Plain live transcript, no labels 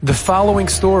The following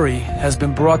story has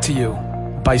been brought to you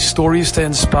by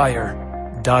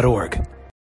StoriesToInspire.org.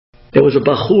 There was a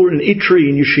Bachur in Itri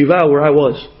in Yeshiva where I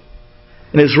was.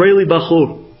 An Israeli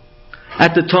Bachur.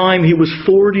 At the time he was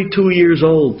 42 years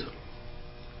old.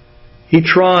 He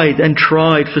tried and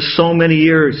tried for so many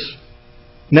years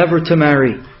never to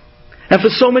marry. And for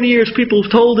so many years people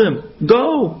have told him,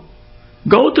 Go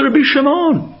to Rabbi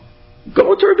Shimon.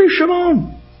 Go to Rabbi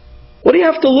Shimon. What do you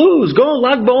have to lose? Go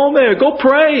Lag BaOmer. Go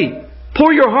pray.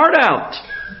 Pour your heart out.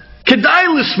 Kedai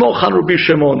l'smoch on Rabbi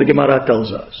Shimon, the Gemara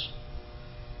tells us.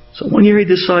 So one year he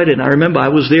decided, I remember I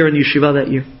was there in Yeshiva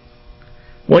that year.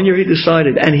 One year he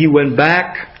decided, and he went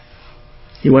back.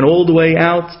 He went all the way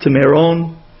out to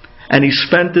Meron, and he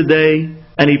spent the day,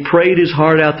 and he prayed his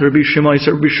heart out to Rabbi Shimon. He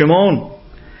said, Rabbi Shimon,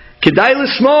 Kedai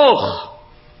l'smoch.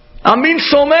 Amin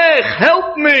somech.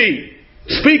 Help me.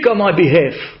 Speak on my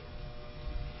behalf.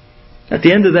 At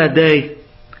the end of that day,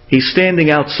 he's standing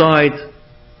outside,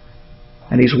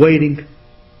 and he's waiting,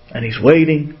 and he's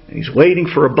waiting, and he's waiting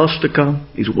for a bus to come.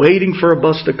 He's waiting for a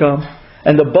bus to come.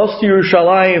 And the bus to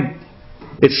Yerushalayim,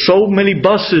 it's so many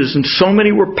buses, and so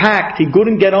many were packed, he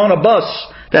couldn't get on a bus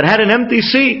that had an empty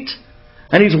seat.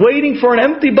 And he's waiting for an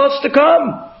empty bus to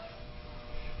come.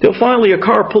 Till finally a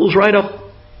car pulls right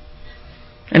up,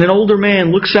 and an older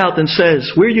man looks out and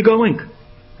says, Where are you going?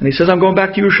 And he says, I'm going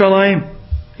back to Yerushalayim.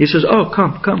 He says, Oh,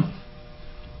 come.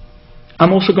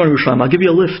 I'm also going to Yerushalayim. I'll give you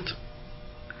a lift.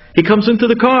 He comes into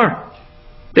the car.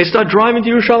 They start driving to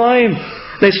Yerushalayim.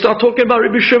 They start talking about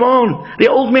Rabbi Shimon. The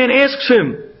old man asks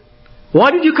him,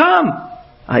 Why did you come?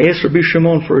 I asked Rabbi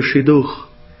Shimon for a shidduch.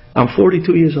 I'm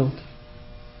 42 years old.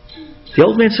 The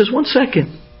old man says, 1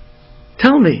 second.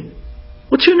 Tell me,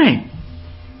 what's your name?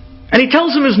 And he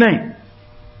tells him his name.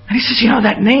 And he says,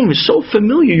 that name is so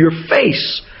familiar. Your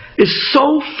face is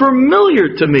so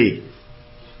familiar to me.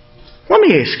 Let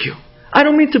me ask you. I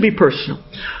don't mean to be personal.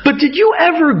 But did you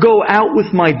ever go out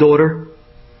with my daughter?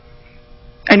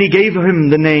 And he gave him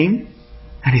the name.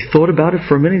 And he thought about it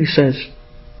for a minute. He says,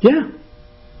 Yeah.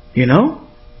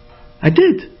 I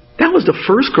did. That was the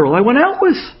first girl I went out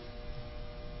with.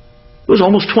 It was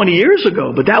almost 20 years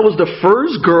ago. But that was the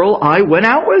first girl I went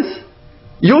out with.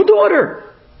 Your daughter.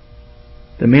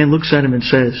 The man looks at him and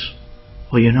says,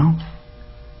 Well,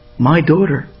 my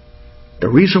daughter, the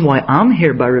reason why I'm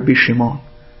here by Rabbi Shimon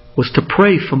was to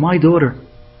pray for my daughter,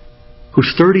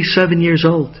 who's 37 years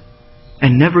old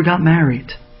and never got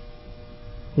married.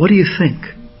 What do you think?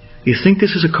 You think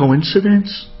this is a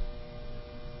coincidence?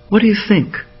 What do you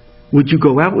think? Would you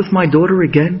go out with my daughter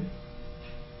again?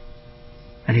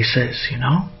 And he says,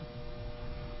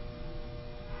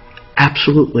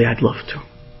 absolutely, I'd love to.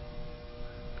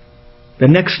 The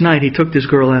next night he took this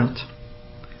girl out.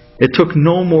 It took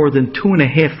no more than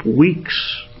 2.5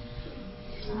 weeks.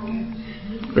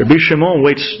 Rabbi Shimon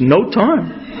waits no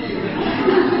time.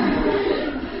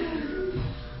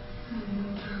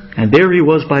 And there he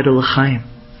was by the L'chaim.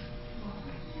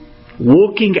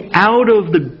 Walking out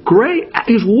of the grave.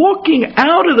 He's walking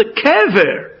out of the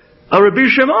kever of Rabbi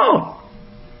Shimon.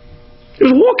 He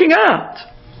was walking out.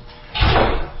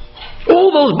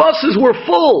 All those buses were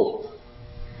full.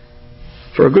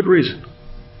 For a good reason.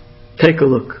 Take a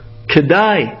look.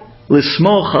 Kedai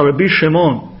l'smoch al Rabbi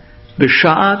Shimon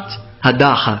b'sha'at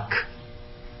hadachak.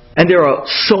 And there are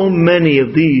so many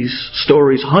of these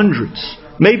stories, hundreds,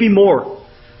 maybe more,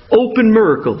 open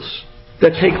miracles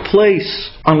that take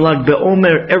place on Lag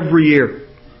BaOmer every year.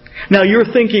 Now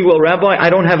you're thinking, well, Rabbi, I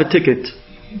don't have a ticket.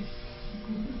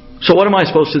 So what am I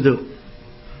supposed to do?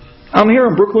 I'm here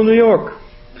in Brooklyn, New York.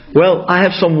 Well, I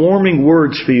have some warming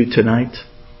words for you tonight.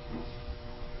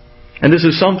 And this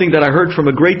is something that I heard from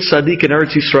a great tzaddik in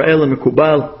Eretz Yisrael and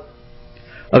Mekubal,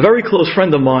 a very close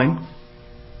friend of mine,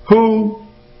 who,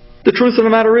 the truth of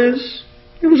the matter is,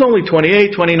 he was only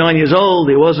 28, 29 years old.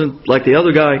 He wasn't like the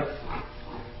other guy.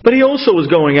 But he also was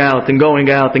going out and going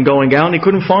out and going out, and he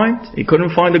couldn't find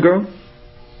the girl.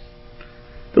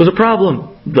 There was a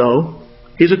problem, though.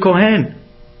 He's a Kohen.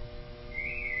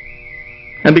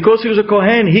 And because he was a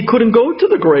Kohen, he couldn't go to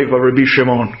the grave of Rabbi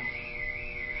Shimon.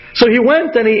 So he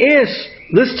went and he asked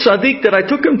this tzaddik that I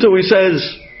took him to, he says,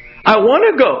 I want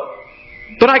to go,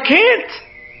 but I can't.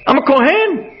 I'm a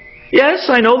Kohen. Yes,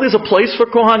 I know there's a place for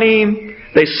Kohanim.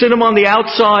 They sit him on the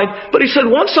outside. But he said,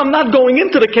 once I'm not going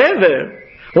into the kever,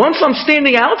 once I'm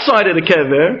standing outside of the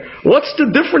kever, what's the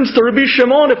difference to Rabbi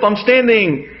Shimon if I'm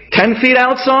standing 10 feet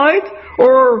outside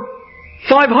or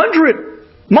 500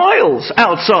 miles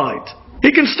outside?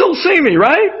 He can still see me,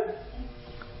 right?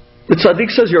 The tzaddik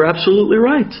says, you're absolutely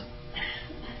right.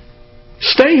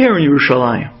 Stay here in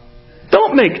Yerushalayim.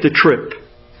 Don't make the trip.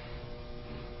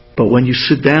 But when you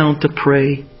sit down to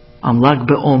pray, on Lag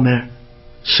BaOmer,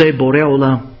 say Borei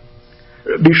Olam.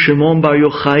 Rabbi Shimon Bar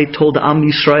Yochai told Am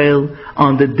Yisrael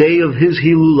on the day of his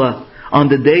Hilula, on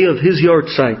the day of his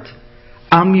Yortzeit,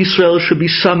 Am Yisrael should be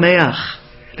Sameach.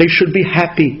 They should be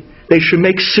happy. They should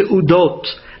make Seudot.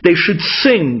 They should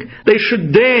sing. They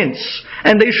should dance.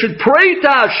 And they should pray to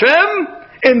Hashem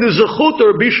in the Zechut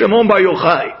of Rabbi Shimon Bar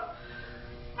Yochai.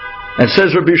 And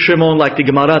says Rabbi Shimon, like the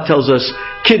Gemara tells us,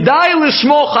 Kedai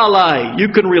l'smoch alai. You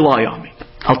can rely on me.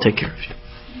 I'll take care of you.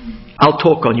 I'll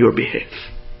talk on your behalf.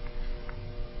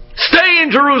 Stay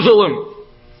in Jerusalem.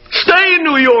 Stay in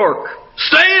New York.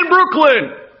 Stay in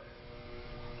Brooklyn.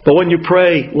 But when you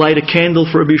pray, light a candle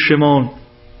for Rabbi Shimon.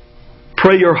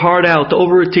 Pray your heart out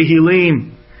over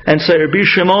Tehillim and say, Rabbi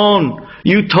Shimon,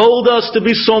 you told us to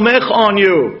be somech on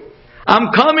you.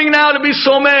 I'm coming now to be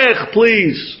somech.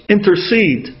 Please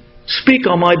intercede. Speak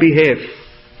on my behalf.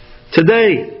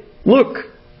 Today, look,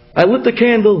 I lit the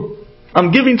candle.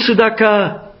 I'm giving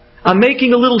tzedakah. I'm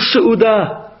making a little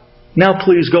seudah. Now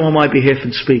please go on my behalf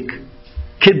and speak.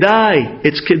 Kedai,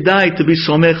 it's kedai to be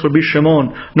somech Rabbi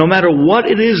Shimon. No matter what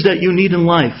it is that you need in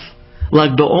life.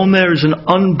 Lag BaOmer is an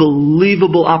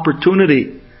unbelievable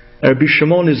opportunity. Rabbi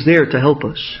Shimon is there to help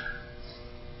us.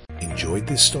 Enjoyed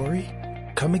this story?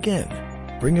 Come again.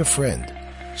 Bring a friend.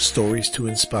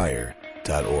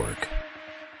 StoriesToInspire.org